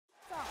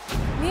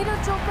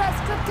Chopra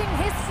scripting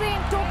history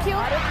in Tokyo.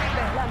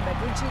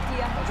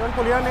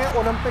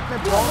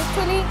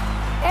 Literally,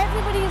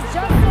 everybody is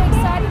just so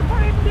excited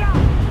for India.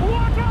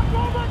 What a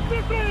moment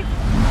this is!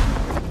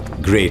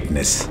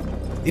 Greatness.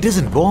 It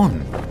isn't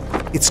born.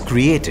 It's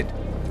created.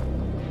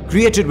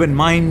 Created when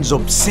minds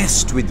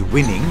obsessed with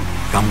winning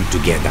come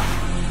together.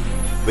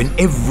 When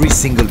every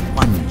single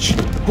punch,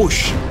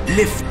 push,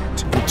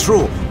 lift, and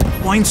throw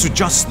points to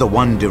just the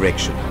one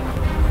direction.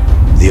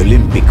 The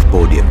Olympic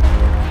podium.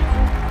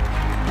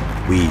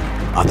 We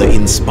are the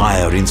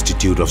Inspire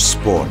Institute of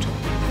Sport.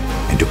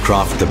 And to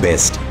craft the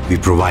best, we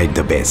provide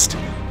the best.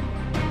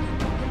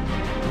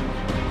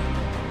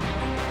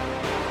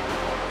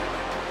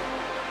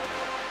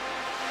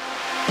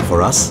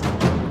 For us,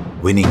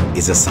 winning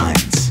is a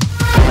science.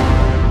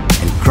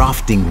 And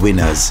crafting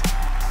winners,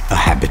 a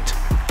habit.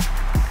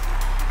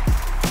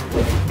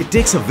 It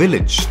takes a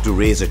village to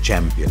raise a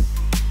champion.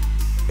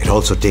 It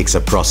also takes a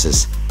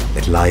process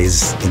that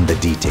lies in the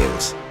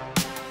details.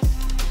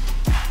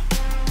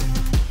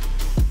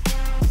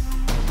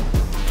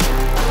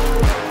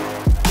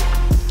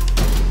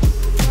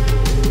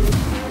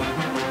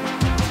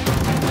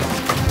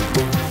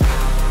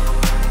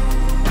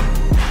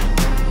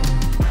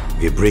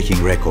 We are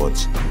breaking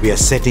records. We are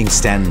setting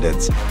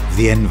standards.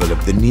 The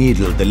envelope, the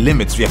needle, the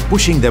limits, we are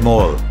pushing them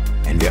all.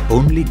 And we are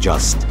only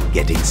just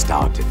getting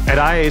started. At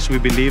IIS, we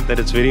believe that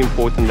it's very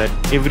important that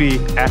every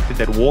athlete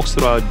that walks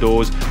through our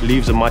doors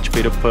leaves a much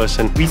better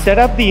person. We set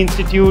up the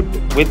institute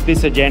with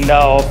this agenda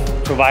of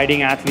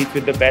providing athletes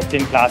with the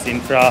best-in-class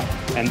infra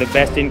and the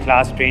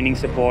best-in-class training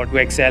support to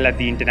excel at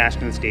the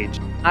international stage.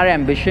 Our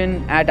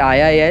ambition at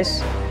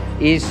IIS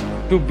is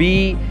to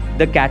be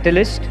the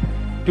catalyst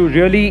to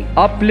really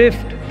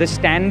uplift the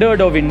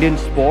standard of Indian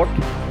sport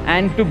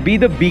and to be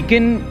the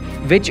beacon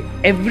which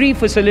every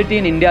facility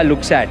in India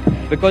looks at,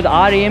 because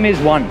our aim is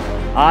one.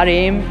 Our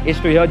aim is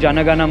to hear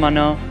Jana Gana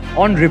Mana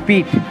on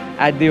repeat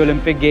at the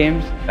Olympic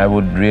Games. I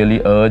would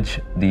really urge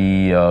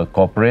the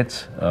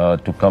corporates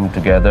to come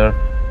together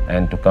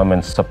and to come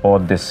and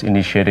support this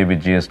initiative which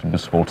GSW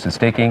Sports is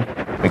taking,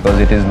 because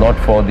it is not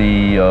for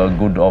the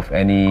good of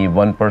any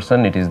one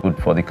person, it is good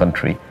for the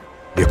country.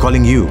 We are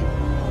calling you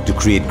to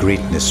create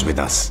greatness with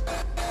us.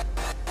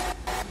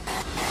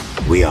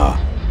 We are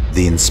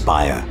the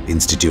Inspire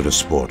Institute of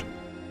Sport.